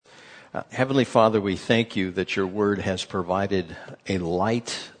Heavenly Father, we thank you that your word has provided a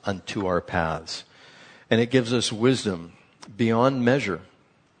light unto our paths, and it gives us wisdom beyond measure.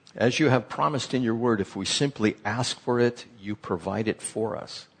 As you have promised in your word, if we simply ask for it, you provide it for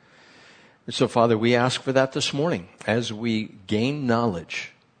us. And so, Father, we ask for that this morning as we gain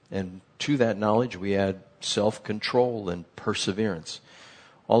knowledge, and to that knowledge we add self-control and perseverance.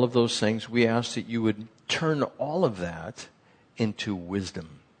 All of those things, we ask that you would turn all of that into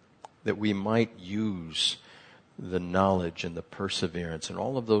wisdom, that we might use the knowledge and the perseverance and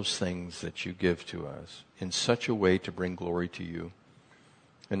all of those things that you give to us in such a way to bring glory to you.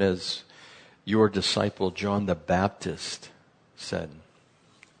 And as your disciple John the Baptist said,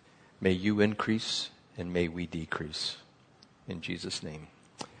 may you increase and may we decrease. In Jesus' name,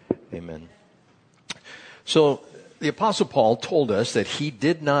 amen. So the Apostle Paul told us that he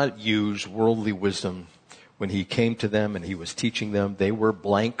did not use worldly wisdom when he came to them and he was teaching them. They were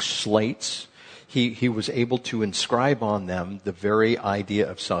blank slates. He was able to inscribe on them the very idea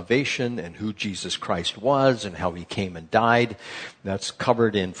of salvation and who Jesus Christ was and how he came and died. That's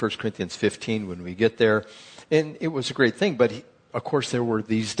covered in 1 Corinthians 15 when we get there. And it was a great thing. But of course, there were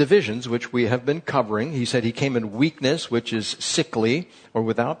these divisions, which we have been covering. He said he came in weakness, which is sickly or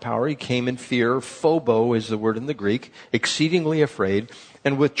without power. He came in fear. Phobo is the word in the Greek, exceedingly afraid.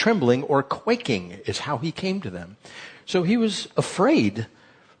 And with trembling or quaking is how he came to them. So he was afraid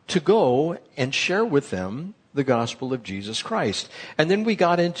to go and share with them the gospel of Jesus Christ. And then we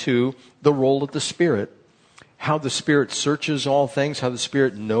got into the role of the Spirit, how the Spirit searches all things, how the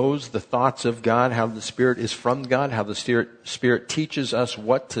Spirit knows the thoughts of God, how the Spirit is from God, how the Spirit teaches us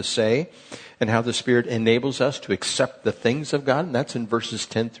what to say, and how the Spirit enables us to accept the things of God. And that's in verses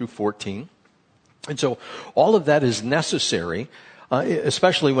 10 through 14. And so all of that is necessary,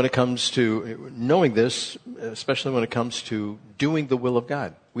 especially when it comes to knowing this, especially when it comes to doing the will of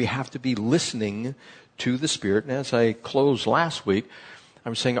God. We have to be listening to the Spirit. And as I closed last week, I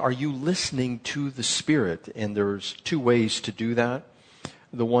was saying, are you listening to the Spirit? And there's two ways to do that.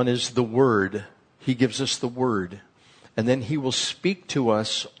 The one is the Word. He gives us the Word. And then He will speak to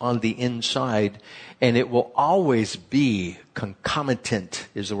us on the inside, and it will always be concomitant,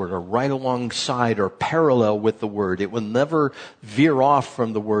 is the word, or right alongside or parallel with the Word. It will never veer off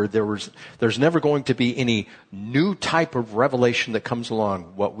from the Word. There's never going to be any new type of revelation that comes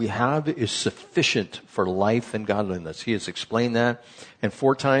along. What we have is sufficient for life and godliness. He has explained that. And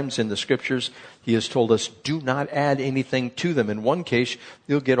 4 times in the Scriptures, He has told us, do not add anything to them. In one case,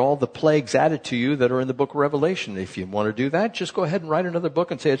 you'll get all the plagues added to you that are in the book of Revelation. If you want to do that, just go ahead and write another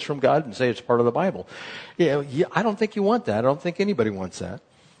book and say it's from God and say it's part of the Bible. I don't think you want that. I don't think anybody wants that.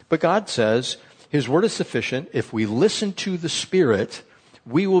 But God says His Word is sufficient. If we listen to the Spirit,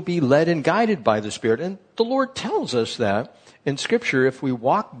 we will be led and guided by the Spirit. And the Lord tells us that in Scripture. If we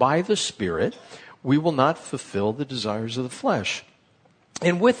walk by the Spirit, we will not fulfill the desires of the flesh.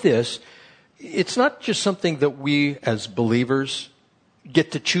 And with this, it's not just something that we as believers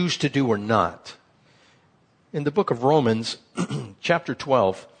get to choose to do or not. In the book of Romans, chapter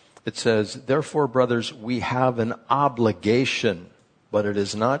 12, it says, therefore, brothers, we have an obligation, but it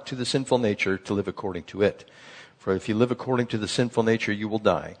is not to the sinful nature to live according to it. For if you live according to the sinful nature, you will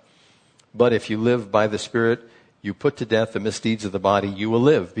die. But if you live by the Spirit, you put to death the misdeeds of the body, you will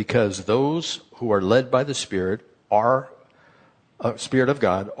live. Because those who are led by the Spirit Spirit of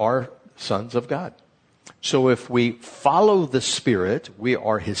God, are sons of God. So if we follow the Spirit, we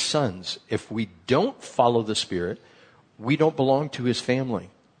are His sons. If we don't follow the Spirit, we don't belong to His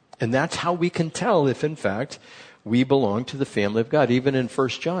family. And that's how we can tell if, in fact, we belong to the family of God. Even in 1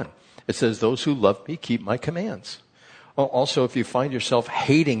 John, it says, those who love me keep my commands. Also, if you find yourself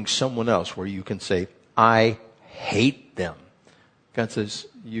hating someone else, where you can say, I hate them, God says,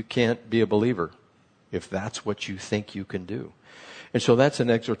 you can't be a believer if that's what you think you can do. And so that's an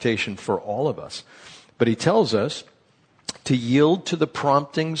exhortation for all of us. But He tells us to yield to the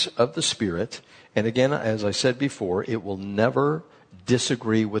promptings of the Spirit. And again, as I said before, it will never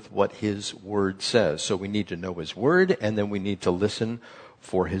disagree with what His Word says. So we need to know His Word, and then we need to listen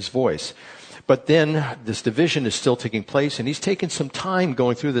for His voice. But then this division is still taking place, and He's taken some time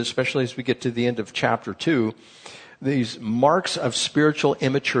going through this, especially as we get to the end of chapter 2. These marks of spiritual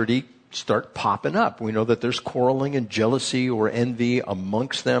immaturity start popping up. We know that there's quarreling and jealousy or envy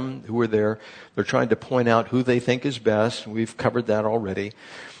amongst them who are there. They're trying to point out who they think is best. We've covered that already.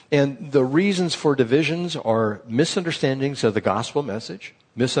 And the reasons for divisions are misunderstandings of the gospel message,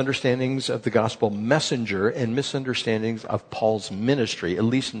 misunderstandings of the gospel messenger, and misunderstandings of Paul's ministry, at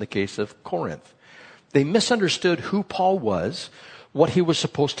least in the case of Corinth. They misunderstood who Paul was, what he was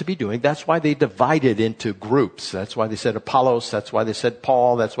supposed to be doing. That's why they divided into groups. That's why they said Apollos. That's why they said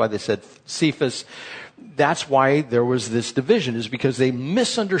Paul. That's why they said Cephas. That's why there was this division, is because they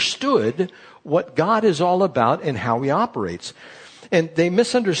misunderstood what God is all about and how he operates. And they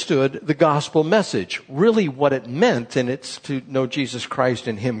misunderstood the gospel message, really what it meant, and it's to know Jesus Christ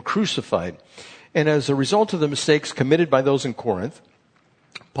and him crucified. And as a result of the mistakes committed by those in Corinth,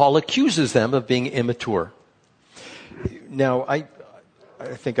 Paul accuses them of being immature. Now, I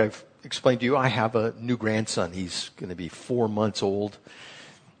think I've explained to you, I have a new grandson. He's going to be 4 months old.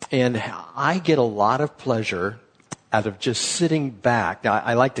 And I get a lot of pleasure out of just sitting back. Now,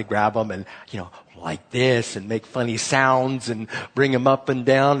 I like to grab him and, like this and make funny sounds and bring him up and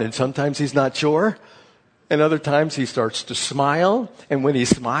down. And sometimes he's not sure. And other times he starts to smile. And when he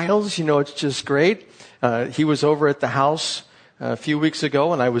smiles, it's just great. He was over at the house a few weeks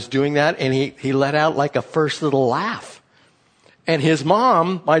ago and I was doing that. And he let out like a first little laugh. And his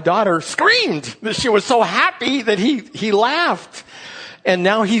mom, my daughter, screamed. She was so happy that he laughed. And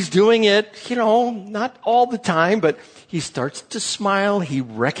now he's doing it, not all the time, but he starts to smile. He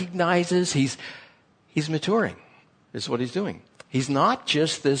recognizes he's maturing, is what he's doing. He's not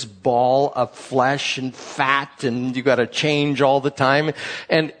just this ball of flesh and fat and you got to change all the time.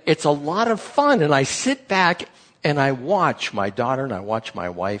 And it's a lot of fun. And I sit back and I watch my daughter and I watch my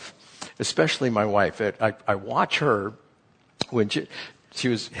wife, especially my wife. I watch her when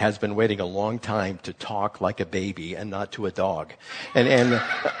she has been waiting a long time to talk like a baby and not to a dog.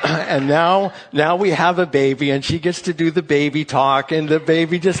 And now we have a baby and she gets to do the baby talk and the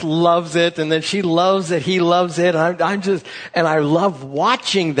baby just loves it. And then she loves it. He loves it. And I love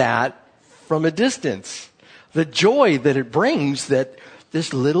watching that from a distance. The joy that it brings that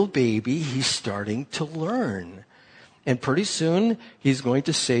this little baby, he's starting to learn. And pretty soon he's going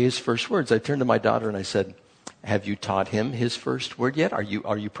to say his first words. I turned to my daughter and I said, have you taught him his first word yet? Are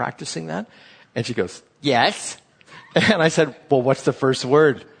you practicing that? And she goes, yes. And I said, well, what's the first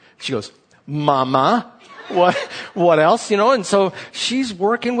word? She goes, mama. What else? And so she's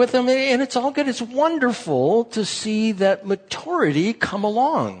working with him and it's all good. It's wonderful to see that maturity come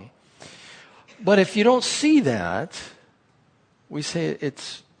along. But if you don't see that, we say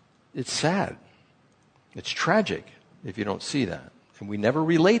it's sad. It's tragic if you don't see that. And we never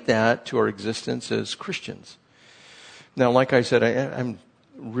relate that to our existence as Christians. Now, like I said, I'm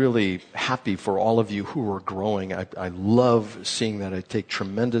really happy for all of you who are growing. I love seeing that. I take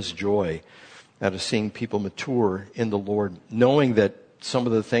tremendous joy out of seeing people mature in the Lord, knowing that some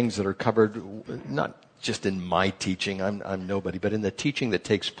of the things that are covered, not just in my teaching, I'm nobody, but in the teaching that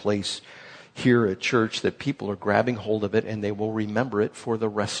takes place here at church, that people are grabbing hold of it and they will remember it for the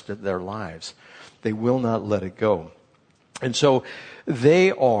rest of their lives. They will not let it go. And so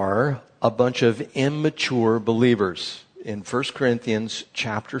they are a bunch of immature believers. In 1 Corinthians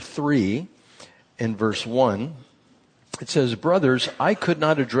chapter 3 and verse 1, it says, brothers, I could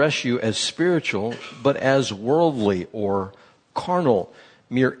not address you as spiritual, but as worldly or carnal,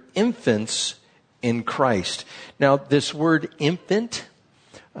 mere infants in Christ. Now, this word infant,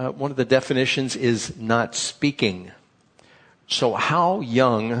 one of the definitions is not speaking. So how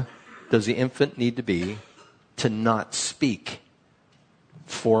young does the infant need to be to not speak?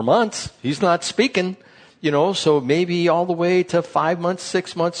 4 months. He's not speaking, so maybe all the way to 5 months,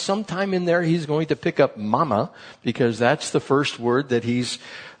 6 months, sometime in there, he's going to pick up mama because that's the first word that he's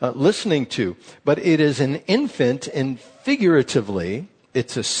listening to. But it is an infant, and figuratively,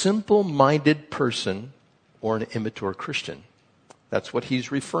 it's a simple-minded person or an immature Christian. That's what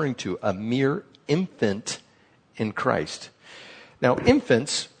he's referring to, a mere infant in Christ. Now,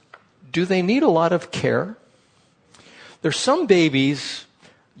 infants, do they need a lot of care? There's some babies,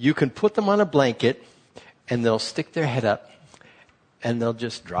 you can put them on a blanket and they'll stick their head up and they'll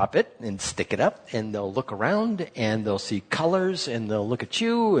just drop it and stick it up and they'll look around and they'll see colors and they'll look at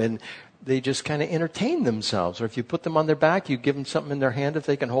you and they just kind of entertain themselves. Or if you put them on their back, you give them something in their hand, if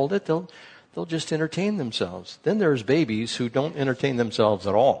they can hold it, they'll just entertain themselves. Then there's babies who don't entertain themselves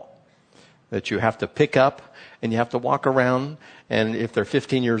at all, that you have to pick up and you have to walk around, and if they're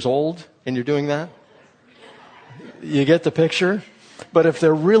 15 years old and you're doing that, you get the picture? But if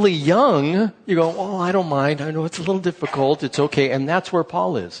they're really young, you go, oh, I don't mind. I know it's a little difficult. It's okay. And that's where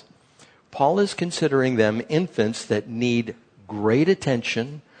Paul is. Paul is considering them infants that need great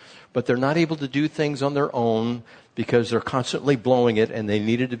attention, but they're not able to do things on their own because they're constantly blowing it and they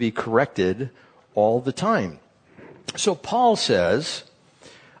needed to be corrected all the time. So Paul says,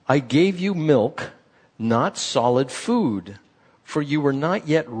 I gave you milk, not solid food, for you were not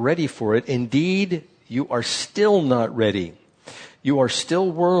yet ready for it. Indeed, you are still not ready. You are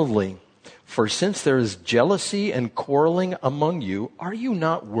still worldly. For since there is jealousy and quarreling among you, are you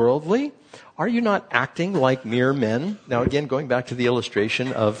not worldly? Are you not acting like mere men? Now again, going back to the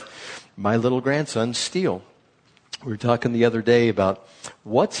illustration of my little grandson, Steele. We were talking the other day about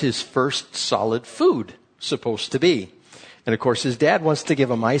what's his first solid food supposed to be. And of course, his dad wants to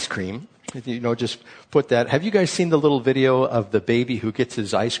give him ice cream. Just put that. Have you guys seen the little video of the baby who gets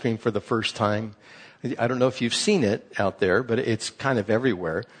his ice cream for the first time? I don't know if you've seen it out there, but it's kind of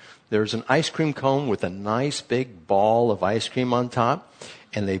everywhere. There's an ice cream cone with a nice big ball of ice cream on top,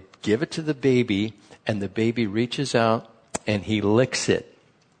 and they give it to the baby, and the baby reaches out, and he licks it,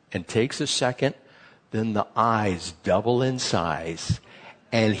 and takes a second, then the eyes double in size,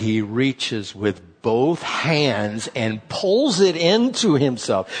 and he reaches with both hands and pulls it into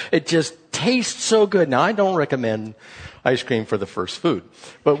himself. It just tastes so good. Now, I don't recommend ice cream for the first food,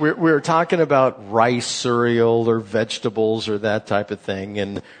 but we're talking about rice cereal or vegetables or that type of thing,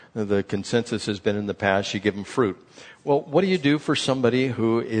 and the consensus has been in the past, you give them fruit. Well, what do you do for somebody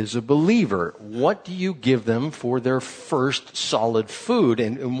who is a believer? What do you give them for their first solid food?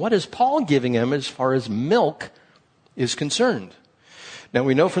 And what is Paul giving them as far as milk is concerned? Now,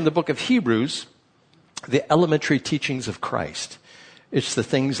 we know from the book of Hebrews, the elementary teachings of Christ. It's the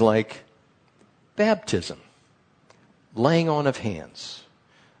things like baptism, laying on of hands,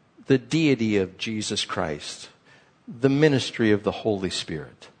 the deity of Jesus Christ, the ministry of the Holy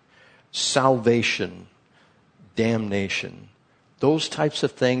Spirit, salvation, damnation, those types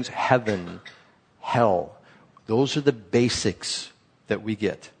of things, heaven, hell. Those are the basics that we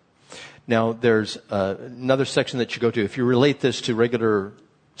get. Now, there's another section that you go to. If you relate this to regular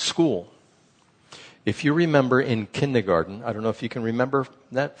school, if you remember in kindergarten, I don't know if you can remember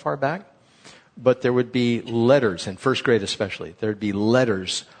that far back, but there would be letters, in first grade especially, there would be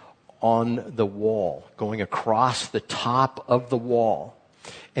letters on the wall, going across the top of the wall.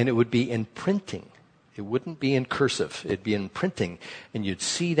 And it would be in printing. It wouldn't be in cursive. It'd be in printing. And you'd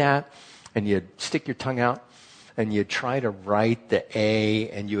see that, and you'd stick your tongue out, and you'd try to write the A,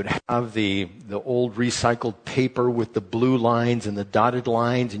 and you would have the old recycled paper with the blue lines and the dotted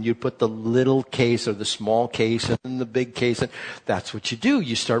lines, and you'd put the little case or the small case and the big case, and that's what you do.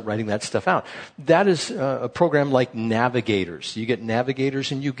 You start writing that stuff out. That is a program like Navigators. You get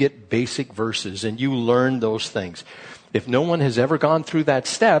Navigators and you get basic verses, and you learn those things. If no one has ever gone through that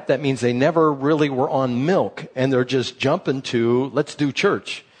step, that means they never really were on milk, and they're just jumping to, let's do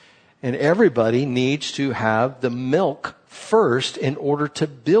church. And everybody needs to have the milk first in order to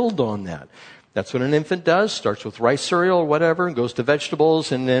build on that. That's what an infant does. Starts with rice cereal or whatever and goes to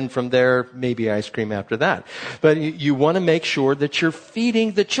vegetables, and then from there, maybe ice cream after that. But you want to make sure that you're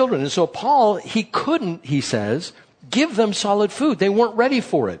feeding the children. And so Paul, he says, give them solid food. They weren't ready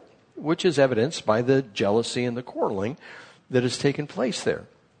for it, which is evidenced by the jealousy and the quarreling that has taken place there.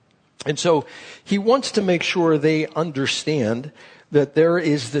 And so he wants to make sure they understand that there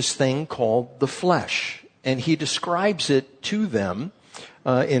is this thing called the flesh. And he describes it to them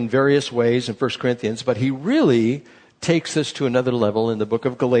in various ways in 1 Corinthians, but he really takes this to another level in the book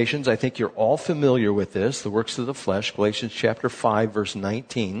of Galatians. I think you're all familiar with this, the works of the flesh, Galatians chapter 5, verse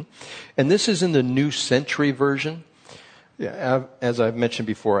 19. And this is in the New Century Version. As I've mentioned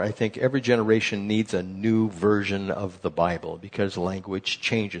before, I think every generation needs a new version of the Bible because language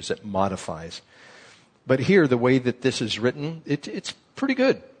changes, it modifies. But here, the way that this is written, it's pretty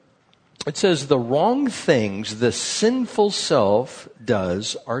good. It says, the wrong things the sinful self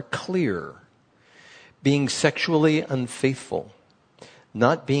does are clear. Being sexually unfaithful,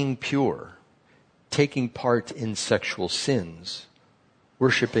 not being pure, taking part in sexual sins,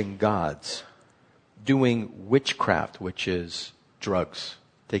 worshiping gods, doing witchcraft, which is drugs,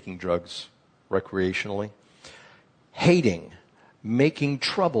 taking drugs recreationally, hating, making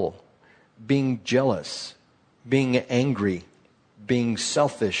trouble, being jealous, being angry, being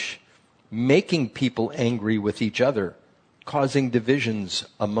selfish, making people angry with each other, causing divisions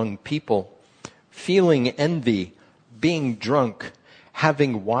among people, feeling envy, being drunk,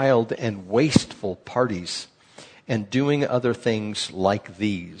 having wild and wasteful parties, and doing other things like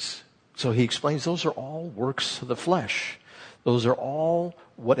these. So he explains those are all works of the flesh. Those are all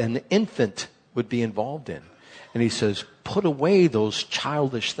what an infant would be involved in. And he says, put away those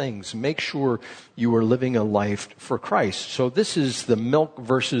childish things. Make sure you are living a life for Christ. So this is the milk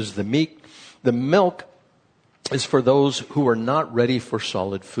versus the meat. The milk is for those who are not ready for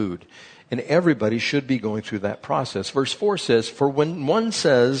solid food. And everybody should be going through that process. Verse 4 says, for when one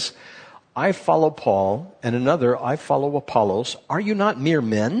says, I follow Paul, and another, I follow Apollos, are you not mere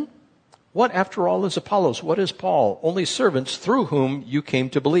men? What, after all, is Apollos? What is Paul? Only servants through whom you came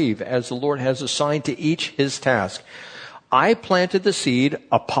to believe, as the Lord has assigned to each his task. I planted the seed,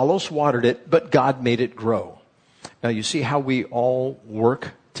 Apollos watered it, but God made it grow. Now you see how we all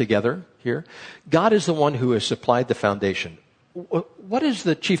work together here? God is the one who has supplied the foundation. What is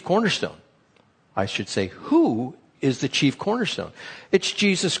the chief cornerstone? I should say, who is the chief cornerstone? It's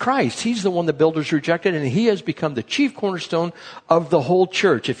Jesus Christ. He's the one the builders rejected, and he has become the chief cornerstone of the whole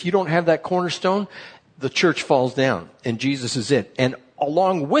church. If you don't have that cornerstone, the church falls down, and Jesus is it. And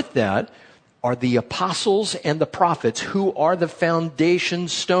along with that are the apostles and the prophets, who are the foundation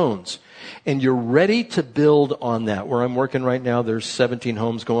stones. And you're ready to build on that. Where I'm working right now, there's 17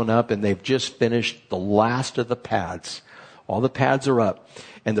 homes going up, and they've just finished the last of the pads. All the pads are up,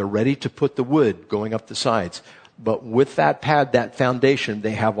 and they're ready to put the wood going up the sides. But with that pad, that foundation,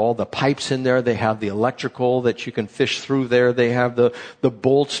 they have all the pipes in there. They have the electrical that you can fish through there. They have the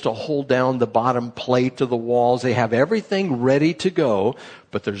bolts to hold down the bottom plate of the walls. They have everything ready to go,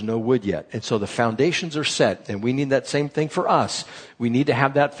 but there's no wood yet. And so the foundations are set, and we need that same thing for us. We need to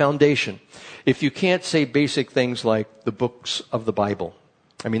have that foundation. If you can't say basic things like the books of the Bible,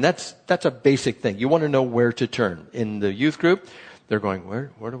 I mean, that's a basic thing. You want to know where to turn. In the youth group, they're going,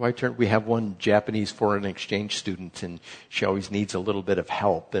 where do I turn? We have one Japanese foreign exchange student, and she always needs a little bit of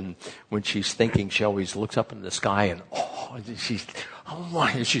help. And when she's thinking, she always looks up in the sky and,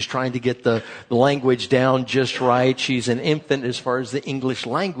 she's trying to get the language down just right. She's an infant as far as the English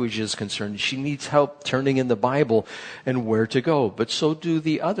language is concerned. She needs help turning in the Bible and where to go. But so do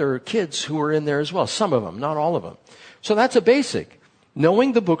the other kids who are in there as well. Some of them, not all of them. So that's a basic.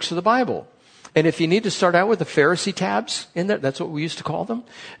 Knowing the books of the Bible. And if you need to start out with the Pharisee tabs in there, that's what we used to call them.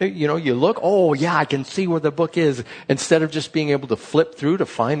 You know, you look, I can see where the book is. Instead of just being able to flip through to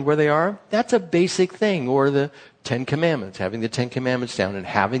find where they are, that's a basic thing. Or the 10 Commandments, having the 10 Commandments down and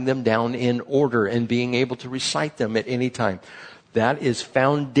having them down in order and being able to recite them at any time. That is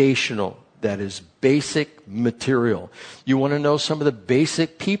foundational. That is basic material. You want to know some of the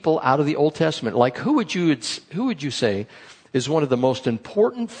basic people out of the Old Testament. Like who would you say is one of the most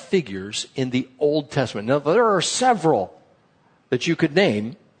important figures in the Old Testament? Now, there are several that you could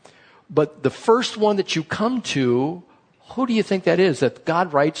name, but the first one that you come to, who do you think that is that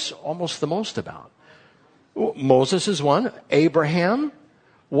God writes almost the most about? Well, Moses is one. Abraham.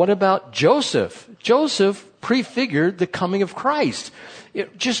 What about Joseph? Joseph prefigured the coming of Christ.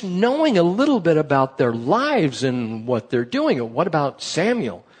 Just knowing a little bit about their lives and what they're doing. What about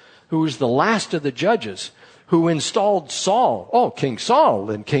Samuel, who was the last of the judges, who installed Saul? Oh, King Saul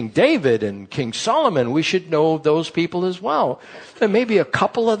and King David and King Solomon. We should know those people as well. And maybe a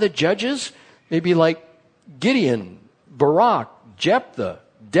couple of the judges, maybe like Gideon, Barak, Jephthah,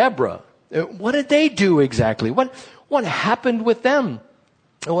 Deborah. What did they do exactly? What happened with them?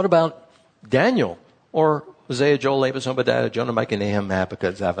 And what about Daniel or Hosea, Joel, Amos, Obadiah, Jonah, Micah, Nahum,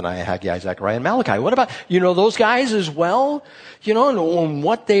 Habakkuk, Zephaniah, Haggai, Zechariah, and Malachi? What about, those guys as well? And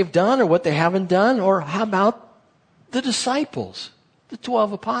what they've done or what they haven't done? Or how about the disciples, the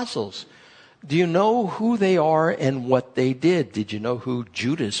 12 apostles? Do you know who they are and what they did? Did you know who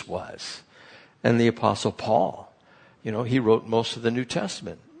Judas was? And the apostle Paul. He wrote most of the New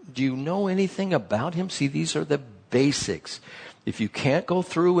Testament. Do you know anything about him? See, these are the basics. If you can't go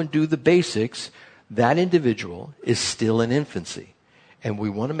through and do the basics, that individual is still in infancy. And we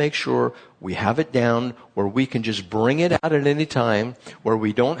want to make sure we have it down where we can just bring it out at any time, where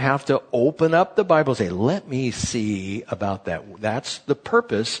we don't have to open up the Bible and say, let me see about that. That's the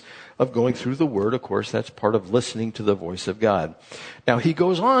purpose of going through the Word. Of course, that's part of listening to the voice of God. Now, he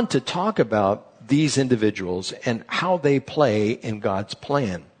goes on to talk about these individuals and how they play in God's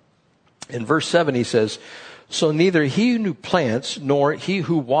plan. In verse 7, he says, so neither he who plants nor he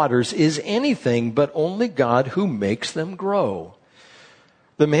who waters is anything, but only God who makes them grow.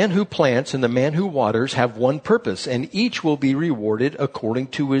 The man who plants and the man who waters have one purpose, and each will be rewarded according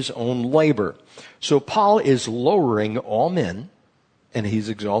to his own labor. So Paul is lowering all men, and he's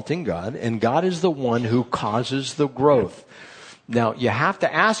exalting God, and God is the one who causes the growth. Now, you have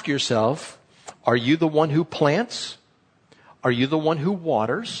to ask yourself, are you the one who plants? Are you the one who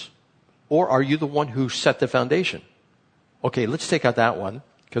waters? Or are you the one who set the foundation? Okay, let's take out that one,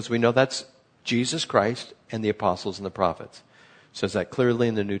 because we know that's Jesus Christ and the apostles and the prophets. It says that clearly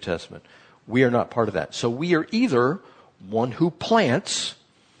in the New Testament. We are not part of that. So we are either one who plants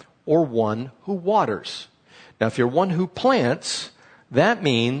or one who waters. Now, if you're one who plants, that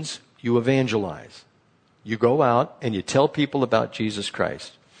means you evangelize. You go out and you tell people about Jesus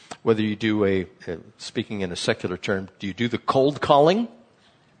Christ. Whether you do speaking in a secular term, do you do the cold calling?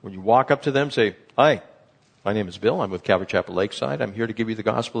 When you walk up to them, say, hi, my name is Bill. I'm with Calvary Chapel Lakeside. I'm here to give you the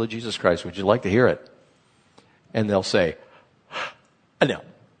gospel of Jesus Christ. Would you like to hear it? And they'll say, no.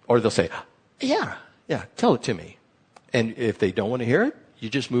 Or they'll say, yeah, tell it to me. And if they don't want to hear it, you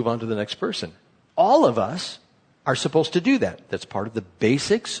just move on to the next person. All of us are supposed to do that. That's part of the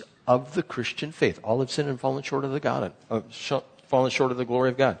basics of the Christian faith. All have sinned and fallen short of the glory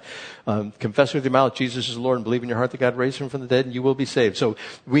of God. Confess with your mouth Jesus is Lord and believe in your heart that God raised him from the dead and you will be saved. So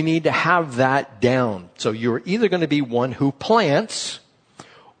we need to have that down. So you're either going to be one who plants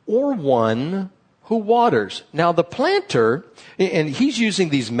or one who waters. Now the planter, and he's using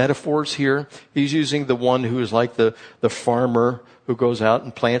these metaphors here. He's using the one who is like the farmer who goes out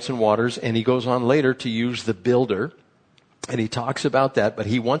and plants and waters, and he goes on later to use the builder. And he talks about that, but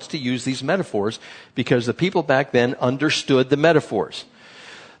he wants to use these metaphors because the people back then understood the metaphors.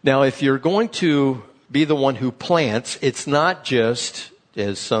 Now, if you're going to be the one who plants, it's not just,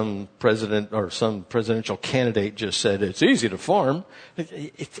 as some president or some presidential candidate just said, it's easy to farm.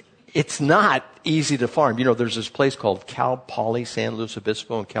 It's not easy to farm. You know, there's this place called Cal Poly San Luis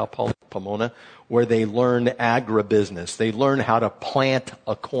Obispo and Cal Poly Pomona where they learn agribusiness. They learn how to plant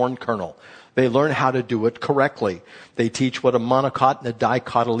a corn kernel. They learn how to do it correctly. They teach what a monocot and a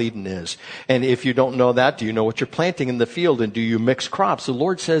dicotyledon is. And if you don't know that, do you know what you're planting in the field? And do you mix crops? The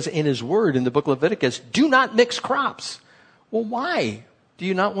Lord says in His Word in the book of Leviticus, do not mix crops. Well, why do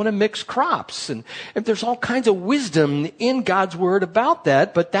you not want to mix crops? And there's all kinds of wisdom in God's Word about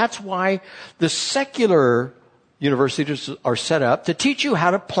that, but that's why the secular universities are set up to teach you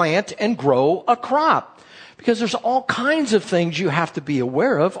how to plant and grow a crop. Because there's all kinds of things you have to be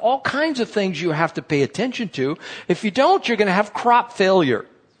aware of, all kinds of things you have to pay attention to. If you don't, you're going to have crop failure.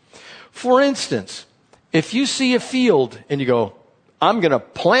 For instance, if you see a field and you go, I'm going to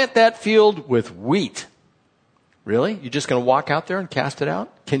plant that field with wheat. Really? You're just going to walk out there and cast it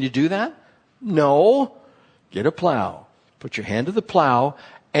out? Can you do that? No. Get a plow. Put your hand to the plow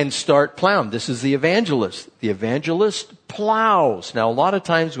and start plowing. This is the evangelist. The evangelist plows. Now, a lot of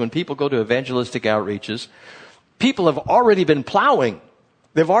times when people go to evangelistic outreaches, people have already been plowing.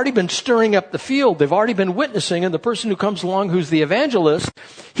 They've already been stirring up the field. They've already been witnessing. And the person who comes along who's the evangelist,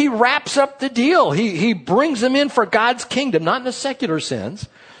 he wraps up the deal. He brings them in for God's kingdom, not in a secular sense,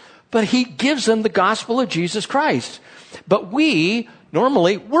 but he gives them the gospel of Jesus Christ. But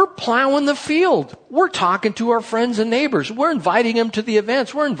normally, we're plowing the field. We're talking to our friends and neighbors. We're inviting them to the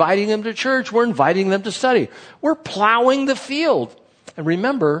events. We're inviting them to church. We're inviting them to study. We're plowing the field. And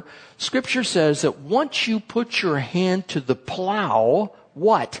remember, Scripture says that once you put your hand to the plow,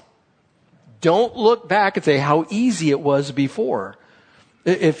 what? Don't look back and say how easy it was before.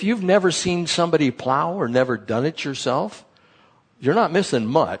 If you've never seen somebody plow or never done it yourself, you're not missing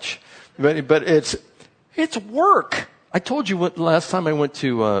much. But it's work. I told you last time I went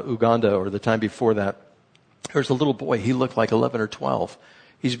to Uganda, or the time before that, there's a little boy. He looked like 11 or 12.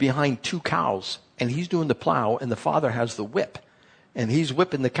 He's behind 2 cows, and he's doing the plow, and the father has the whip. And he's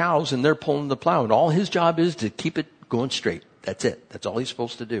whipping the cows, and they're pulling the plow. And all his job is to keep it going straight. That's it. That's all he's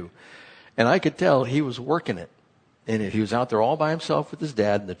supposed to do. And I could tell he was working it. And he was out there all by himself with his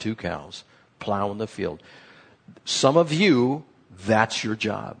dad and the 2 cows, plowing the field. Some of you, that's your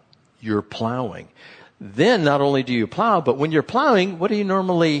job. You're plowing. Then not only do you plow, but when you're plowing, what do you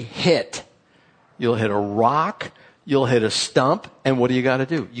normally hit? You'll hit a rock, you'll hit a stump, and what do you got to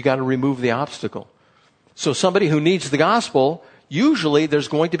do? You got to remove the obstacle. So somebody who needs the gospel, usually there's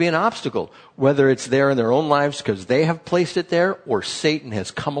going to be an obstacle, whether it's there in their own lives because they have placed it there, or Satan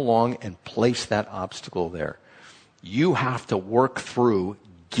has come along and placed that obstacle there. You have to work through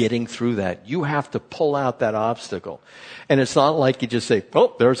getting through that. You have to pull out that obstacle. And it's not like you just say,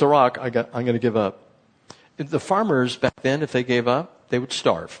 oh, there's a rock, I'm going to give up. The farmers back then, if they gave up, they would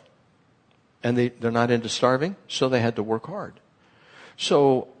starve. And they're not into starving, so they had to work hard.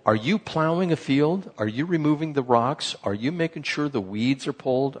 So are you plowing a field? Are you removing the rocks? Are you making sure the weeds are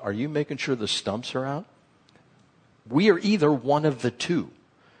pulled? Are you making sure the stumps are out? We are either one of the two.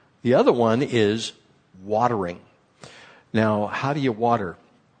 The other one is watering. Now, how do you water?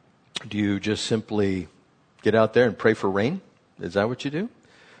 Do you just simply get out there and pray for rain? Is that what you do?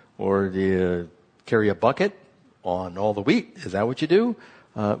 Or do you carry a bucket on all the wheat? Is that what you do?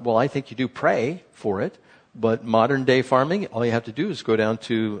 Well, I think you do pray for it. But modern day farming, all you have to do is go down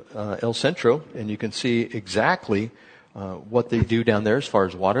to El Centro, and you can see exactly what they do down there as far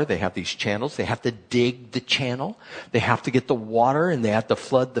as water. They have these channels. They have to dig the channel. They have to get the water, and they have to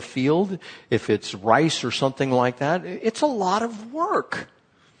flood the field. If it's rice or something like that, it's a lot of work.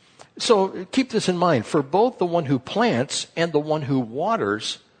 So keep this in mind. For both the one who plants and the one who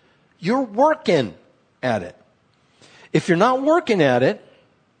waters, you're working at it. If you're not working at it,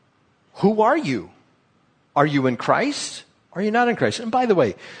 who are you? Are you in Christ? Are you not in Christ? And by the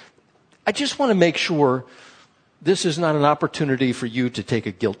way, I just want to make sure this is not an opportunity for you to take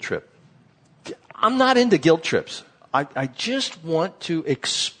a guilt trip. I'm not into guilt trips. I just want to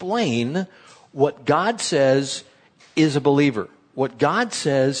explain what God says is a believer, what God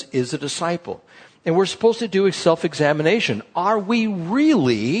says is a disciple. And we're supposed to do a self-examination. Are we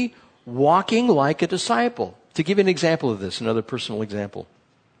really walking like a disciple? To give you an example of this, another personal example.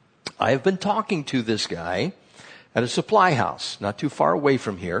 I have been talking to this guy at a supply house, not too far away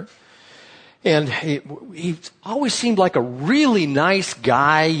from here. And he always seemed like a really nice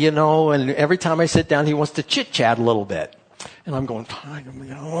guy, and every time I sit down, he wants to chit-chat a little bit. And I'm going,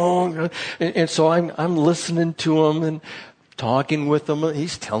 and so I'm listening to him and talking with him.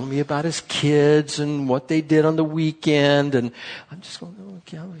 He's telling me about his kids and what they did on the weekend. And I'm just going,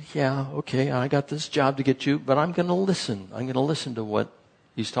 okay, I got this job to get you, but I'm going to listen. I'm going to listen to what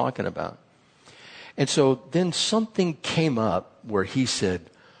he's talking about. And so then something came up where he said,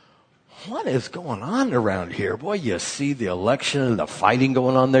 what is going on around here? Boy, you see the election and the fighting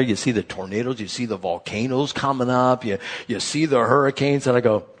going on there. You see the tornadoes. You see the volcanoes coming up. You see the hurricanes. And I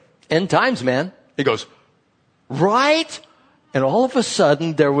go, end times, man. He goes, right? And all of a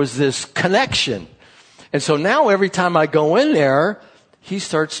sudden, there was this connection. And so now every time I go in there, he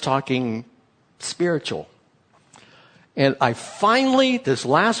starts talking spiritual. And I finally, this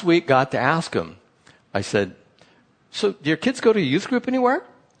last week, got to ask him. I said, so do your kids go to a youth group anywhere?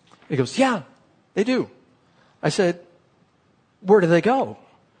 He goes, yeah, they do. I said, where do they go?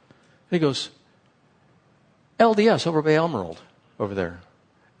 He goes, LDS over by Emerald, over there.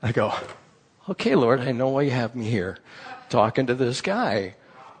 I go, okay, Lord, I know why you have me here talking to this guy.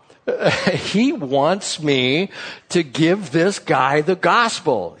 He wants me to give this guy the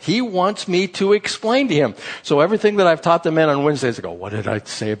gospel. He wants me to explain to him. So everything that I've taught the men on Wednesdays, I go, what did I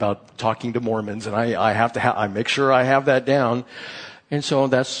say about talking to Mormons? And I make sure I have that down. And so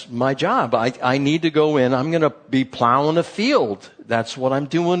that's my job. I need to go in. I'm going to be plowing a field. That's what I'm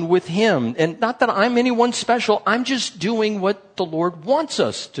doing with him. And not that I'm anyone special. I'm just doing what the Lord wants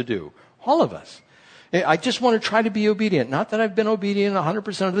us to do. All of us. I just want to try to be obedient. Not that I've been obedient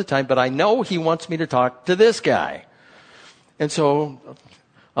 100% of the time, but I know he wants me to talk to this guy. And so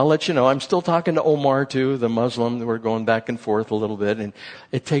I'll let you know, I'm still talking to Omar too, the Muslim. We're going back and forth a little bit. And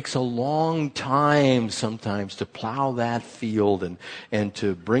it takes a long time sometimes to plow that field and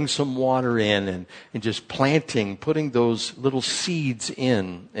to bring some water in and just planting, putting those little seeds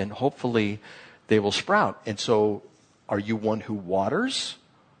in, and hopefully they will sprout. And so are you one who waters?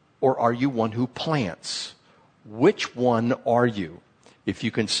 Or are you one who plants? Which one are you? If you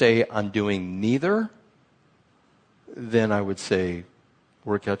can say, I'm doing neither, then I would say,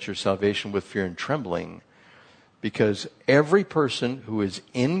 work out your salvation with fear and trembling. Because every person who is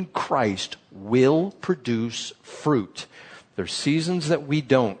in Christ will produce fruit. There's seasons that we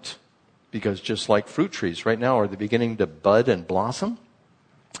don't. Because just like fruit trees right now, are they beginning to bud and blossom?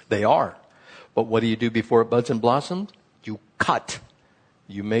 They are. But what do you do before it buds and blossoms? You cut.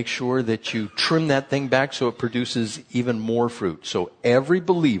 You make sure that you trim that thing back so it produces even more fruit. So every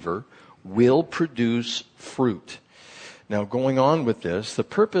believer will produce fruit. Now, going on with this, the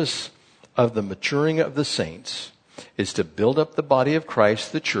purpose of the maturing of the saints is to build up the body of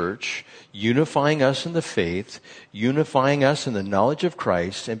Christ, the church, unifying us in the faith, unifying us in the knowledge of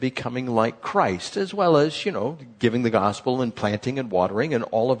Christ, and becoming like Christ, as well as, giving the gospel and planting and watering and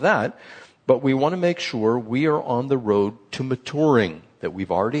all of that. But we want to make sure we are on the road to maturing, that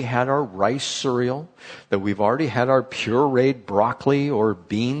we've already had our rice cereal, that we've already had our pureed broccoli or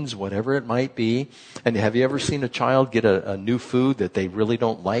beans, whatever it might be. And have you ever seen a child get a new food that they really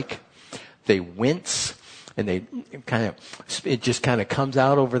don't like? They wince and it just kind of comes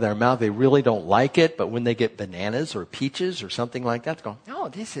out over their mouth. They really don't like it, but when they get bananas or peaches or something like that, they go, oh,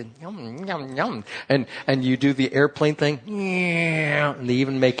 this is yum, yum, yum. And you do the airplane thing, and they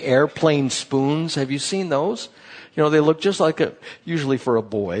even make airplane spoons. Have you seen those? They look just like usually for a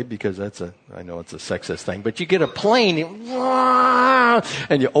boy, because I know it's a sexist thing, but you get a plane,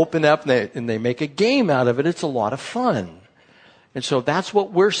 and you open up and they make a game out of it. It's a lot of fun. And so that's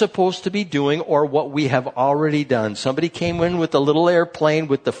what we're supposed to be doing, or what we have already done. Somebody came in with a little airplane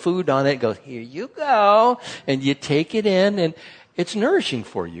with the food on it, goes, here you go, and you take it in, and it's nourishing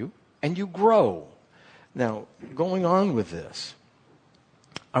for you, and you grow. Now, going on with this,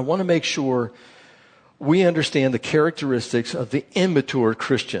 I want to make sure we understand the characteristics of the immature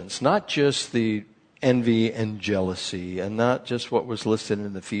Christians, not just the envy and jealousy, and not just what was listed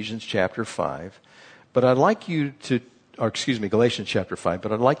in Ephesians chapter 5, but I'd like you to, Galatians chapter 5,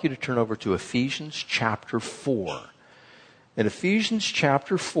 but I'd like you to turn over to Ephesians chapter 4. In Ephesians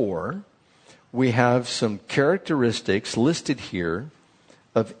chapter 4, we have some characteristics listed here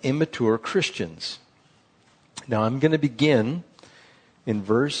of immature Christians. Now, I'm going to begin in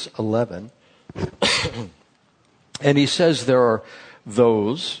verse 11. And he says there are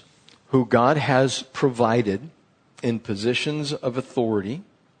those who God has provided in positions of authority.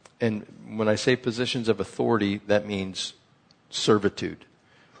 And when I say positions of authority, that means servitude.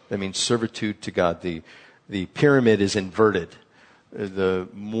 That means servitude to God. The pyramid is inverted. The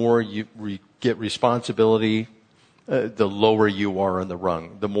more you get responsibility, the lower you are on the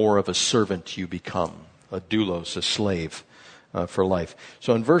rung. The more of a servant you become, a doulos, a slave for life.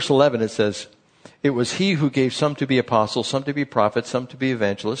 So in verse 11 it says, it was he who gave some to be apostles, some to be prophets, some to be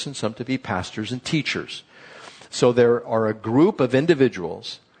evangelists, and some to be pastors and teachers. So there are a group of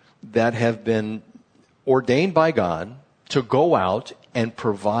individuals that have been ordained by God to go out and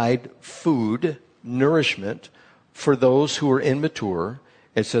provide food, nourishment for those who are immature.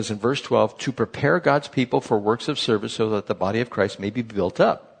 It says in verse 12, to prepare God's people for works of service so that the body of Christ may be built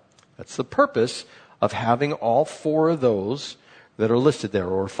up. That's the purpose of having all four of those that are listed there,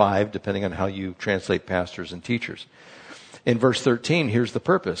 or five, depending on how you translate pastors and teachers. In verse 13, here's the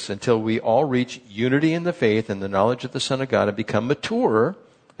purpose. Until we all reach unity in the faith and the knowledge of the Son of God and become mature,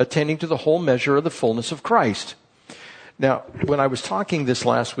 attaining to the whole measure of the fullness of Christ. Now, when I was talking this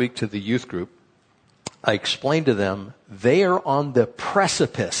last week to the youth group, I explained to them they are on the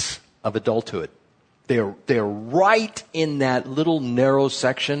precipice of adulthood. They're right in that little narrow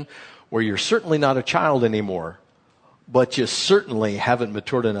section where you're certainly not a child anymore, but you certainly haven't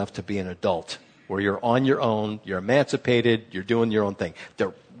matured enough to be an adult, where you're on your own, you're emancipated, you're doing your own thing.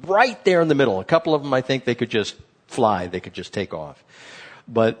 They're right there in the middle. A couple of them, I think, they could just fly. They could just take off.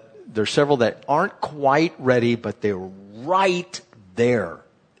 But there's several that aren't quite ready, but they're right there.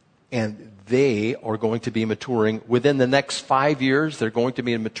 And they are going to be maturing within the next 5 years. They're going to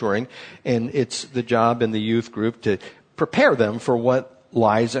be maturing. And it's the job in the youth group to prepare them for what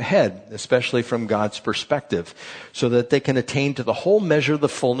lies ahead, especially from God's perspective, so that they can attain to the whole measure of the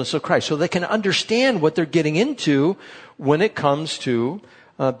fullness of Christ, so they can understand what they're getting into when it comes to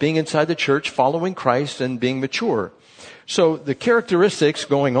being inside the church, following Christ, and being mature. So the characteristics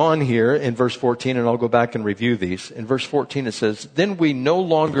going on here in verse 14, and I'll go back and review these. In verse 14 it says, then we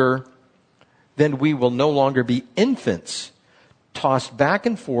will no longer be infants, tossed back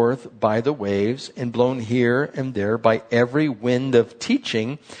and forth by the waves and blown here and there by every wind of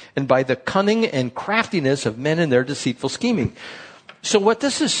teaching and by the cunning and craftiness of men in their deceitful scheming. So what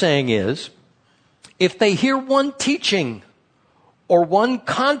this is saying is, if they hear one teaching or one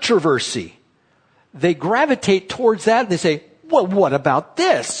controversy, they gravitate towards that and they say, well, what about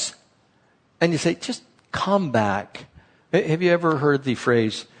this? And you say, just come back. Have you ever heard the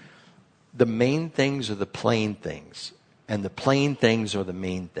phrase, the main things are the plain things, and the plain things are the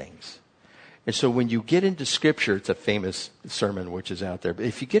main things? And so when you get into Scripture, it's a famous sermon which is out there, but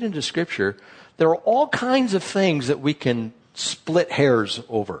if you get into Scripture, there are all kinds of things that we can split hairs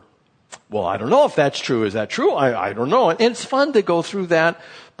over. Well, I don't know if that's true. Is that true? I don't know. And it's fun to go through that,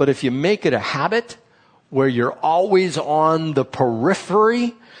 but if you make it a habit where you're always on the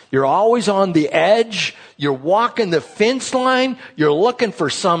periphery, you're always on the edge, you're walking the fence line, you're looking for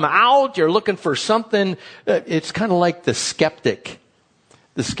some out, you're looking for something. It's kind of like the skeptic.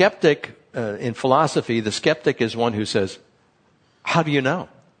 The skeptic, in philosophy, the skeptic is one who says, how do you know?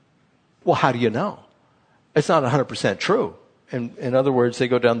 Well, how do you know? It's not 100% true. And in other words, they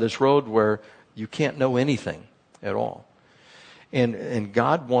go down this road where you can't know anything at all. And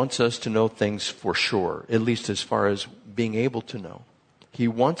God wants us to know things for sure, at least as far as being able to know. He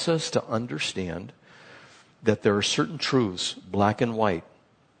wants us to understand that there are certain truths, black and white,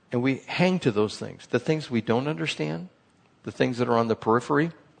 and we hang to those things. The things we don't understand, the things that are on the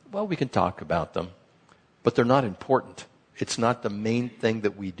periphery, well, we can talk about them, but they're not important. It's not the main thing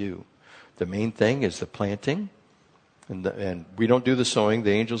that we do. The main thing is the planting, and we don't do the sowing.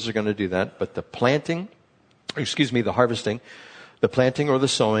 The angels are going to do that, but the harvesting, the planting or the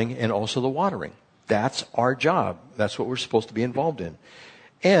sowing, and also the watering. That's our job. That's what we're supposed to be involved in.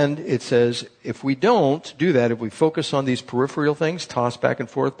 And it says, if we don't do that, if we focus on these peripheral things, tossed back and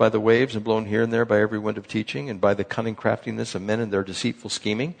forth by the waves and blown here and there by every wind of teaching and by the cunning craftiness of men and their deceitful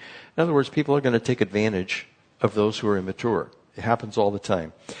scheming. In other words, people are going to take advantage of those who are immature. It happens all the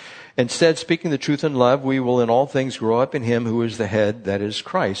time. Instead, speaking the truth in love, we will in all things grow up in Him who is the head, that is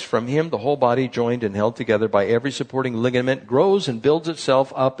Christ. From Him, the whole body, joined and held together by every supporting ligament, grows and builds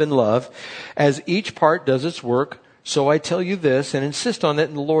itself up in love. As each part does its work, so I tell you this, and insist on it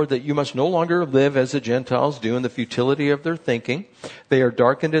in the Lord, that you must no longer live as the Gentiles do in the futility of their thinking. They are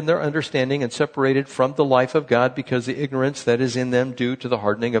darkened in their understanding and separated from the life of God because the ignorance that is in them due to the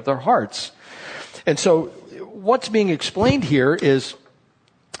hardening of their hearts. And so what's being explained here is,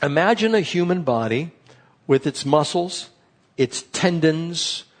 imagine a human body with its muscles, its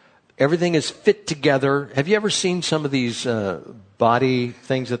tendons, Everything is fit together. Have you ever seen some of these body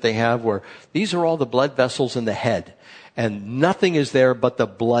things that they have where these are all the blood vessels in the head and nothing is there but the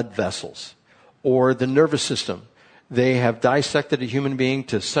blood vessels? Or the nervous system. They have dissected a human being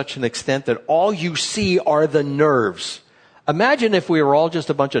to such an extent that all you see are the nerves. Imagine if we were all just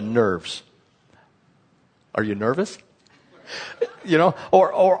a bunch of nerves. Are you nervous?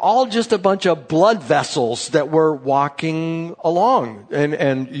 Or all just a bunch of blood vessels that were walking along.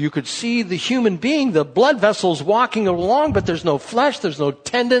 And you could see the human being, the blood vessels walking along, but there's no flesh, there's no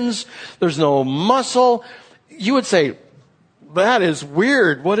tendons, there's no muscle. You would say, that is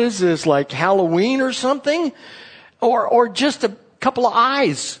weird. What is this, like Halloween or something? Or just a couple of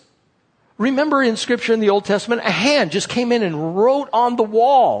eyes. Remember in Scripture in the Old Testament, a hand just came in and wrote on the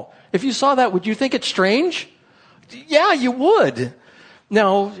wall. If you saw that, would you think it's strange? Yeah, you would.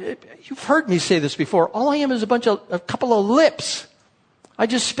 Now, you've heard me say this before. All I am is a couple of lips. I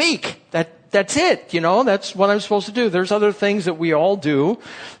just speak. That's it. That's what I'm supposed to do. There's other things that we all do.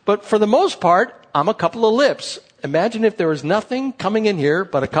 But for the most part, I'm a couple of lips. Imagine if there was nothing coming in here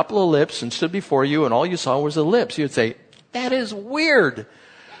but a couple of lips and stood before you and all you saw was the lips. You'd say, that is weird.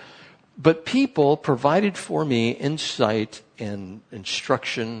 But people provided for me insight and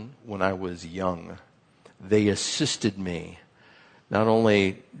instruction when I was young. They assisted me. Not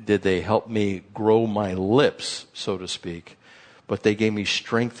only did they help me grow my lips, so to speak, but they gave me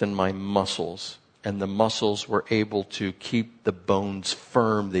strength in my muscles. And the muscles were able to keep the bones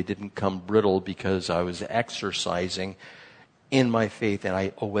firm. They didn't come brittle because I was exercising in my faith, and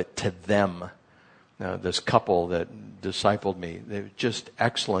I owe it to them. Now, this couple that discipled me, they were just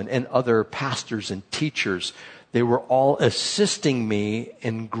excellent. And other pastors and teachers, they were all assisting me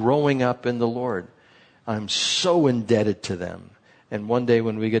in growing up in the Lord. I'm so indebted to them. And one day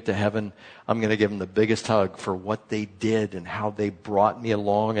when we get to heaven, I'm going to give them the biggest hug for what they did and how they brought me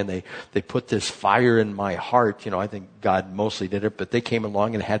along. And they put this fire in my heart. I think God mostly did it, but they came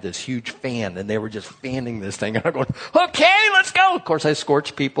along and had this huge fan and they were just fanning this thing. And I'm going, okay, let's go. Of course, I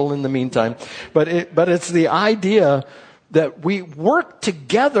scorched people in the meantime. But it's the idea that we work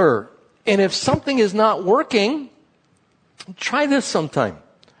together. And if something is not working, try this sometime.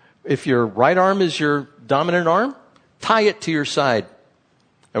 If your right arm is your dominant arm, tie it to your side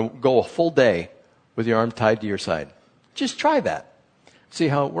and go a full day with your arm tied to your side. Just try that. See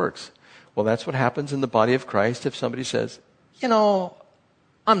how it works. Well, that's what happens in the body of Christ if somebody says, I'm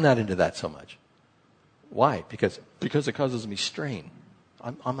not into that so much. Why? Because it causes me strain.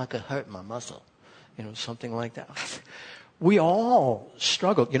 I'm not going to hurt my muscle. Something like that. We all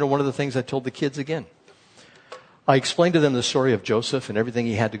struggle. One of the things I told the kids again, I explained to them the story of Joseph and everything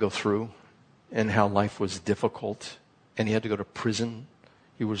he had to go through and how life was difficult. And he had to go to prison.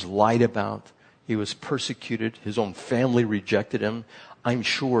 He was lied about. He was persecuted. His own family rejected him. I'm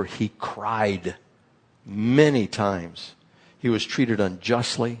sure he cried many times. He was treated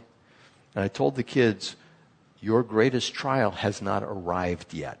unjustly. And I told the kids, your greatest trial has not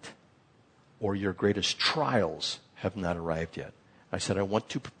arrived yet. Or your greatest trials have not arrived yet. I said, I want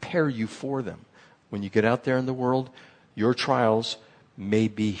to prepare you for them. When you get out there in the world, your trials may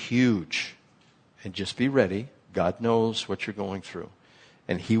be huge. And just be ready. God knows what you're going through.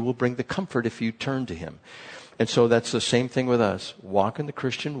 And He will bring the comfort if you turn to Him. And so that's the same thing with us. Walk in the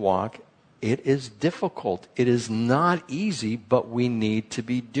Christian walk. It is difficult. It is not easy, but we need to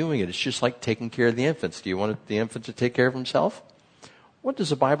be doing it. It's just like taking care of the infants. Do you want the infant to take care of himself? What does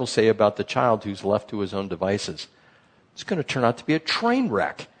the Bible say about the child who's left to his own devices? It's going to turn out to be a train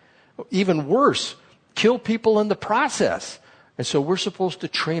wreck. Even worse, kill people in the process. And so we're supposed to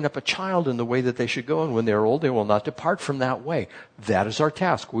train up a child in the way that they should go. And when they're old, they will not depart from that way. That is our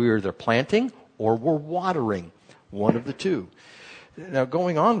task. We're either planting or we're watering. One of the two. Now,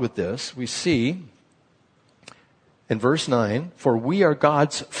 going on with this, we see in verse 9, for we are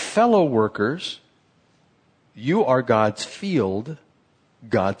God's fellow workers. You are God's field,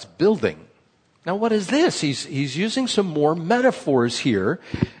 God's building. Now, what is this? He's using some more metaphors here.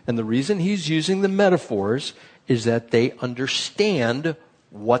 And the reason he's using the metaphors is that they understand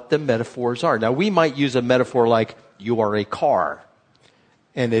what the metaphors are. Now, we might use a metaphor like, you are a car.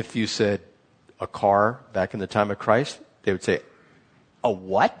 And if you said a car back in the time of Christ, they would say, a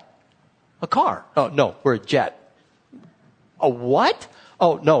what? A car. Oh, no, we're a jet. A what?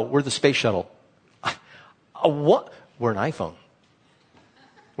 Oh, no, we're the space shuttle. A what? We're an iPhone.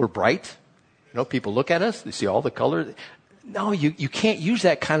 We're bright. People look at us, they see all the color. No, you can't use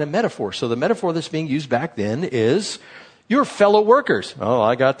that kind of metaphor. So the metaphor that's being used back then is, you're fellow workers. Oh,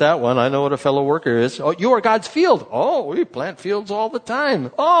 I got that one. I know what a fellow worker is. Oh, you are God's field. Oh, we plant fields all the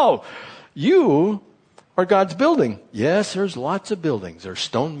time. Oh, you are God's building. Yes, there's lots of buildings. There's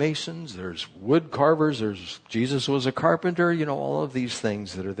stonemasons, there's wood carvers, Jesus was a carpenter, all of these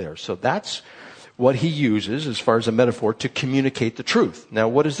things that are there. So that's what he uses as far as a metaphor to communicate the truth. Now,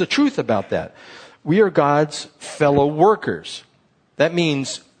 what is the truth about that? We are God's fellow workers. That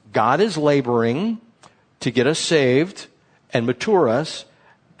means God is laboring to get us saved and mature us,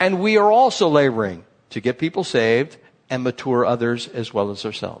 and we are also laboring to get people saved and mature others as well as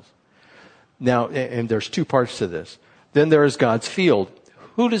ourselves. Now, and there's two parts to this. Then there is God's field.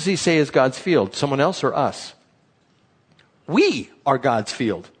 Who does he say is God's field? Someone else or us? We are God's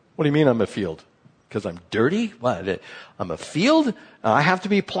field. What do you mean I'm a field? Because I'm dirty? What? I'm a field? I have to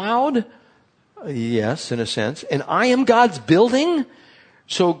be plowed? Yes, in a sense. And I am God's building?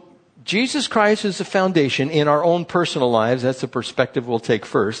 So Jesus Christ is the foundation in our own personal lives. That's the perspective we'll take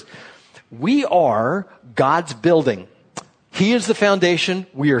first. We are God's building. He is the foundation.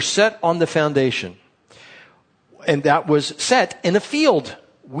 We are set on the foundation. And that was set in a field.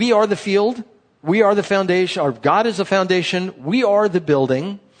 We are the field. We are the foundation. Our God is the foundation. We are the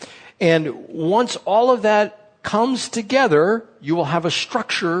building. And once all of that comes together, you will have a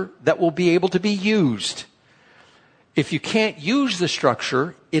structure that will be able to be used. If you can't use the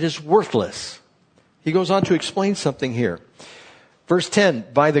structure, it is worthless. He goes on to explain something here. Verse 10,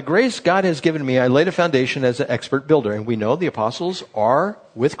 by the grace God has given me, I laid a foundation as an expert builder. And we know the apostles are,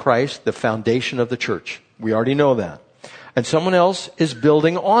 with Christ, the foundation of the church. We already know that. And someone else is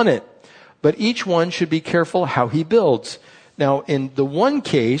building on it. But each one should be careful how he builds. Now, in the one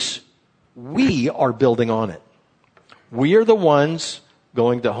case, we are building on it. We are the ones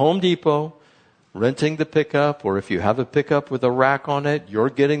going to Home Depot, renting the pickup, or if you have a pickup with a rack on it, you're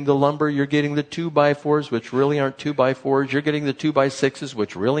getting the lumber, you're getting the 2x4s, which really aren't 2x4s, you're getting the 2x6s,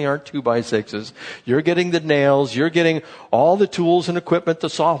 which really aren't 2x6s, you're getting the nails, you're getting all the tools and equipment, the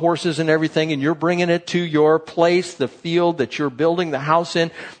sawhorses and everything, and you're bringing it to your place, the field that you're building the house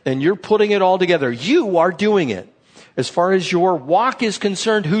in, and you're putting it all together. You are doing it. As far as your walk is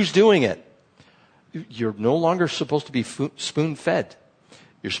concerned, who's doing it? You're no longer supposed to be spoon-fed.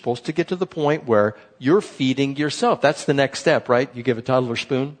 You're supposed to get to the point where you're feeding yourself. That's the next step, right? You give a toddler a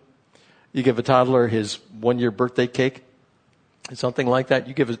spoon. You give a toddler his 1-year birthday cake. Something like that.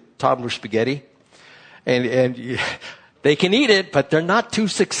 You give a toddler spaghetti. And they can eat it, but they're not too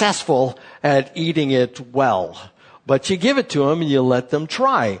successful at eating it well. But you give it to them and you let them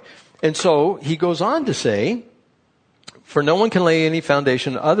try. And so he goes on to say, for no one can lay any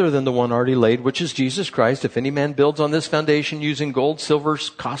foundation other than the one already laid, which is Jesus Christ. If any man builds on this foundation using gold, silver,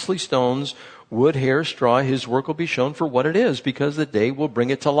 costly stones, wood, hair, straw, his work will be shown for what it is, because the day will bring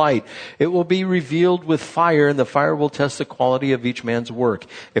it to light. It will be revealed with fire, and the fire will test the quality of each man's work.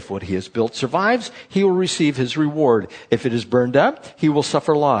 If what he has built survives, he will receive his reward. If it is burned up, he will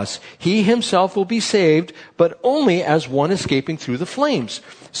suffer loss. He himself will be saved, but only as one escaping through the flames.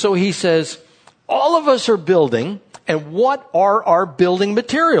 So he says, all of us are building. And what are our building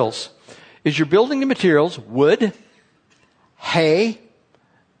materials? Is your building materials wood, hay,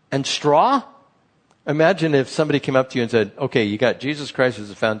 and straw? Imagine if somebody came up to you and said, okay, you got Jesus Christ as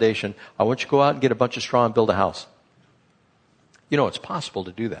the foundation. I want you to go out and get a bunch of straw and build a house. It's possible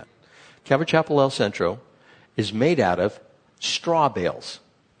to do that. Calvary Chapel El Centro is made out of straw bales.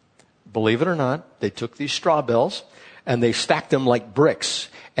 Believe it or not, they took these straw bales and they stacked them like bricks.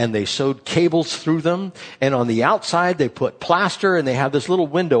 And they sewed cables through them. And on the outside, they put plaster, and they have this little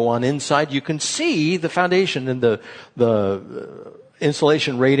window on inside. You can see the foundation, and the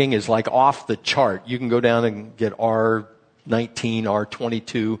insulation rating is like off the chart. You can go down and get R19,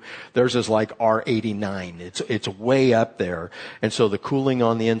 R22. Theirs is like R89. It's way up there. And so the cooling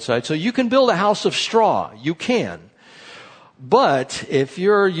on the inside. So you can build a house of straw. You can. But if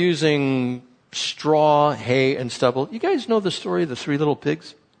you're using straw, hay, and stubble, you guys know the story of the 3 little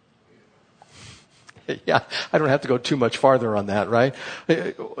pigs? Yeah, I don't have to go too much farther on that, right?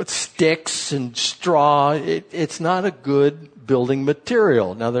 Sticks and straw, it's not a good building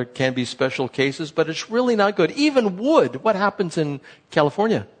material. Now, there can be special cases, but it's really not good. Even wood, what happens in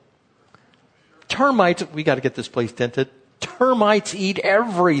California? Termites, we got to get this place tinted. Termites eat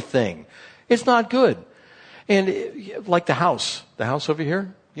everything. It's not good. And like the house over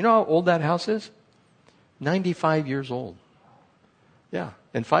here, you know how old that house is? 95 years old. Yeah.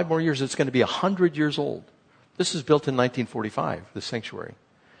 In 5 more years, it's going to be 100 years old. This is built in 1945, the sanctuary.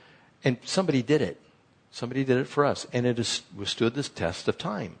 And somebody did it. Somebody did it for us. And it has withstood this test of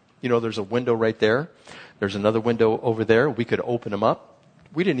time. There's a window right there. There's another window over there. We could open them up.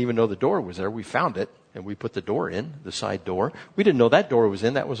 We didn't even know the door was there. We found it, and we put the door in, the side door. We didn't know that door was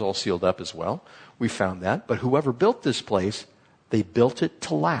in. That was all sealed up as well. We found that. But whoever built this place, they built it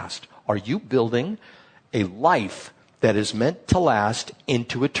to last. Are you building a life that is meant to last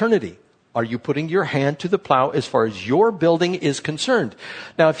into eternity. Are you putting your hand to the plow as far as your building is concerned?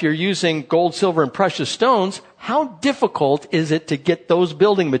 Now, if you're using gold, silver, and precious stones, how difficult is it to get those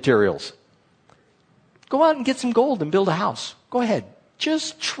building materials? Go out and get some gold and build a house. Go ahead.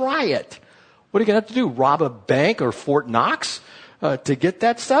 Just try it. What are you going to have to do? Rob a bank or Fort Knox to get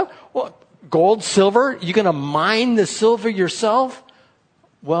that stuff? Well, gold, silver, you're going to mine the silver yourself?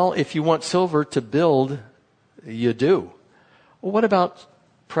 Well, if you want silver to build, you do. Well, what about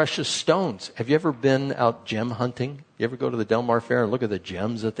precious stones? Have you ever been out gem hunting? You ever go to the Del Mar Fair and look at the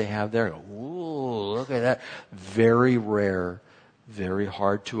gems that they have there? And go, ooh, look at that. Very rare, very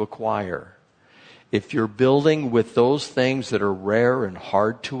hard to acquire. If you're building with those things that are rare and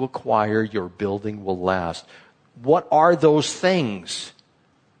hard to acquire, your building will last. What are those things?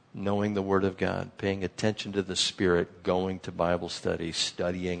 Knowing the Word of God, paying attention to the Spirit, going to Bible study,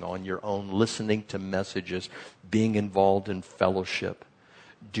 studying on your own, listening to messages, being involved in fellowship,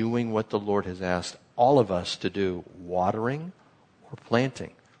 doing what the Lord has asked all of us to do, watering or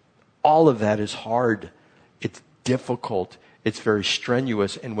planting. All of that is hard. It's difficult. It's very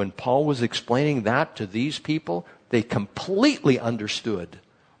strenuous. And when Paul was explaining that to these people, they completely understood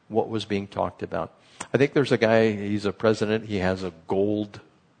what was being talked about. I think there's a guy, he's a president, he has a gold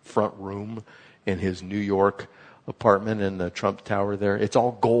front room in his New York apartment in the Trump Tower there. It's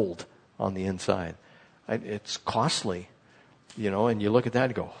all gold on the inside. It's costly, and you look at that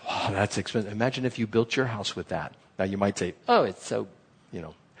and go, oh, that's expensive. Imagine if you built your house with that. Now you might say, oh, it's so,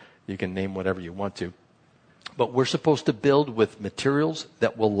 you can name whatever you want to. But we're supposed to build with materials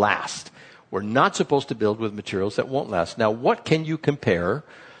that will last. We're not supposed to build with materials that won't last. Now, what can you compare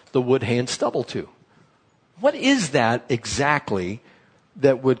the wood, hay, and stubble to? What is that exactly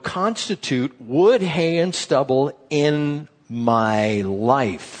that would constitute wood, hay, and stubble in my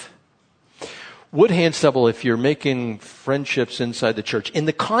life? Wood, hay, and stubble, if you're making friendships inside the church, in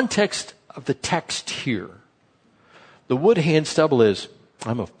the context of the text here, the wood, hay, and stubble is,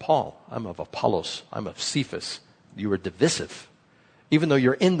 I'm of Paul, I'm of Apollos, I'm of Cephas. You are divisive. Even though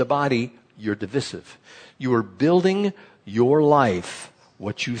you're in the body, you're divisive. You are building your life.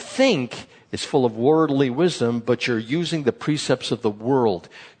 What you think is full of worldly wisdom, but you're using the precepts of the world.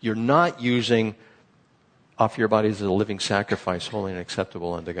 You're not using offer your bodies as a living sacrifice, holy and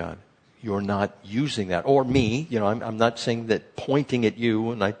acceptable unto God. You're not using that. Or me, I'm not saying that pointing at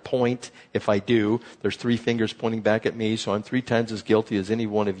you, and I point if I do. There's 3 fingers pointing back at me, so I'm 3 times as guilty as any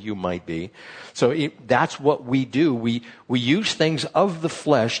one of you might be. So that's what we do. We use things of the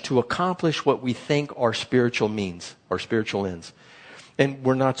flesh to accomplish what we think our spiritual means, our spiritual ends. And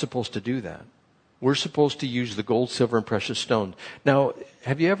we're not supposed to do that. We're supposed to use the gold, silver, and precious stone. Now,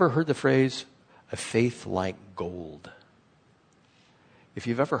 have you ever heard the phrase, a faith like gold? If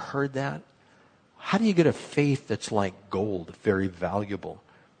you've ever heard that, how do you get a faith that's like gold, very valuable?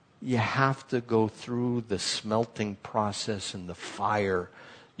 You have to go through the smelting process and the fire.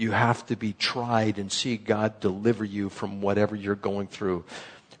 You have to be tried and see God deliver you from whatever you're going through.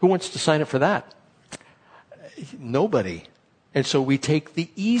 Who wants to sign up for that? Nobody. And so we take the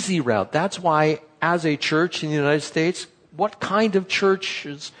easy route. That's why, as a church in the United States, what kind of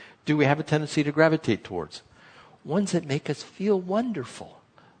churches do we have a tendency to gravitate towards? Ones that make us feel wonderful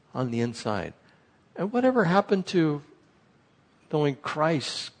on the inside. And whatever happened to knowing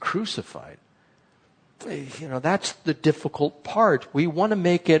Christ crucified? That's the difficult part. We want to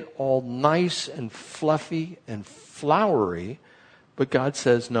make it all nice and fluffy and flowery, but God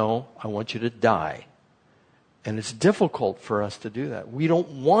says, no, I want you to die. And it's difficult for us to do that. We don't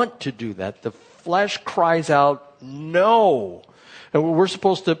want to do that. The flesh cries out, no. And we're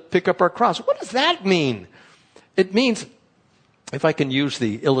supposed to pick up our cross. What does that mean? It means, if I can use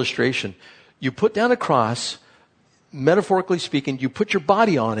the illustration, you put down a cross, metaphorically speaking, you put your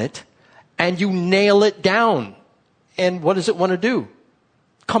body on it, and you nail it down. And what does it want to do?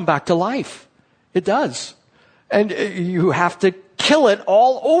 Come back to life. It does. And you have to kill it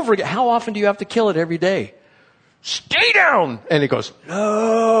all over again. How often do you have to kill it every day? Stay down! And it goes,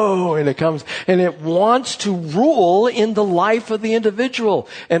 no! And it comes, and it wants to rule in the life of the individual.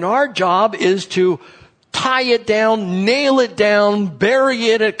 And our job is to tie it down, nail it down, bury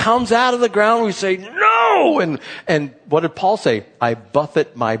it. It comes out of the ground. We say, no! And what did Paul say? I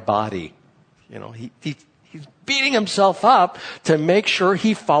buffet my body. He's beating himself up to make sure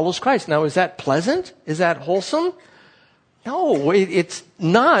he follows Christ. Now, is that pleasant? Is that wholesome? No, it's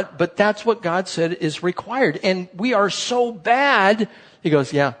not, but that's what God said is required. And we are so bad. He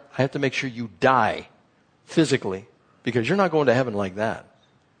goes, yeah, I have to make sure you die physically because you're not going to heaven like that.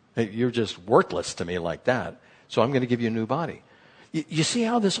 You're just worthless to me like that. So I'm going to give you a new body. You see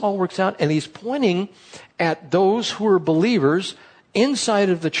how this all works out? And he's pointing at those who are believers inside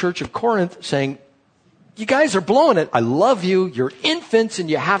of the church of Corinth saying, you guys are blowing it. I love you. You're infants and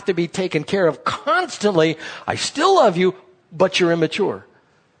you have to be taken care of constantly. I still love you, but you're immature.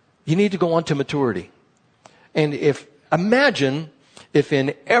 You need to go on to maturity. And imagine if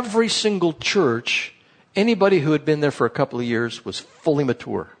in every single church, anybody who had been there for a couple of years was fully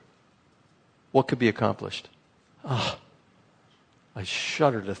mature. What could be accomplished? Oh, I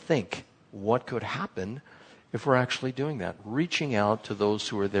shudder to think what could happen if we're actually doing that. Reaching out to those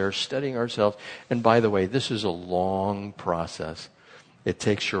who are there, studying ourselves. And by the way, this is a long process. It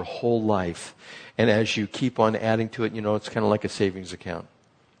takes your whole life. And as you keep on adding to it, it's kind of like a savings account.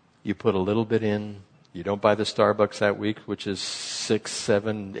 You put a little bit in. You don't buy the Starbucks that week, which is $6,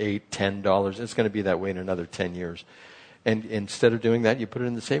 $7, $8, $10. It's going to be that way in another 10 years. And instead of doing that, you put it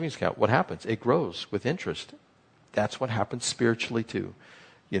in the savings account. What happens? It grows with interest. That's what happens spiritually too.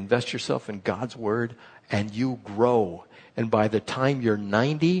 You invest yourself in God's Word and you grow. And by the time you're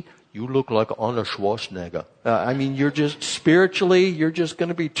 90, you look like Arnold Schwarzenegger. You're just spiritually, you're just going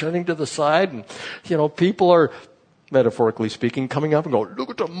to be turning to the side and, people are, metaphorically speaking, coming up and go, look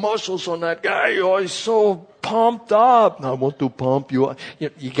at the muscles on that guy. Oh, he's so pumped up. I want to pump you up.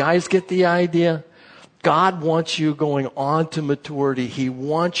 You guys get the idea? God wants you going on to maturity. He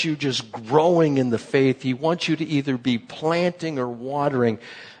wants you just growing in the faith. He wants you to either be planting or watering.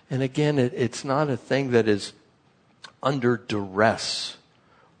 And again, it's not a thing that is under duress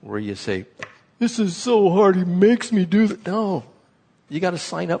where you say, this is so hard. He makes me do that. No, you got to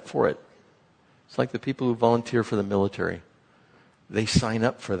sign up for it. It's like the people who volunteer for the military. They sign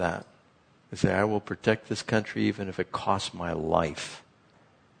up for that. They say, I will protect this country even if it costs my life.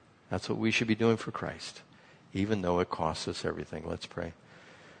 That's what we should be doing for Christ, even though it costs us everything. Let's pray.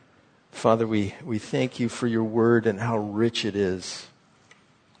 Father, we thank you for your word and how rich it is.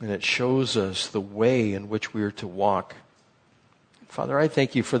 And it shows us the way in which we are to walk. Father, I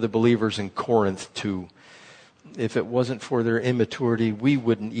thank you for the believers in Corinth too. If it wasn't for their immaturity, we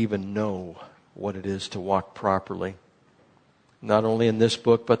wouldn't even know what it is to walk properly. Not only in this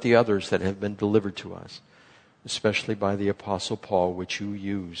book, but the others that have been delivered to us, especially by the Apostle Paul, which you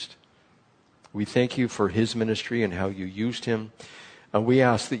used. We thank you for his ministry and how you used him. And we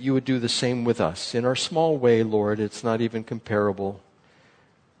ask that you would do the same with us. In our small way, Lord, it's not even comparable.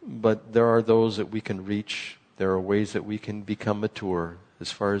 But there are those that we can reach. There are ways that we can become mature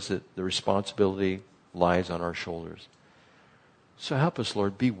as far as the responsibility lies on our shoulders. So help us,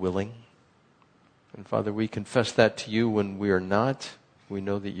 Lord, be willing. And Father, we confess that to you when we are not. We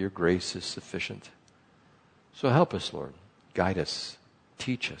know that your grace is sufficient. So help us, Lord. Guide us.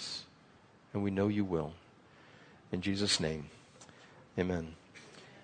 Teach us. And we know you will. In Jesus' name, amen.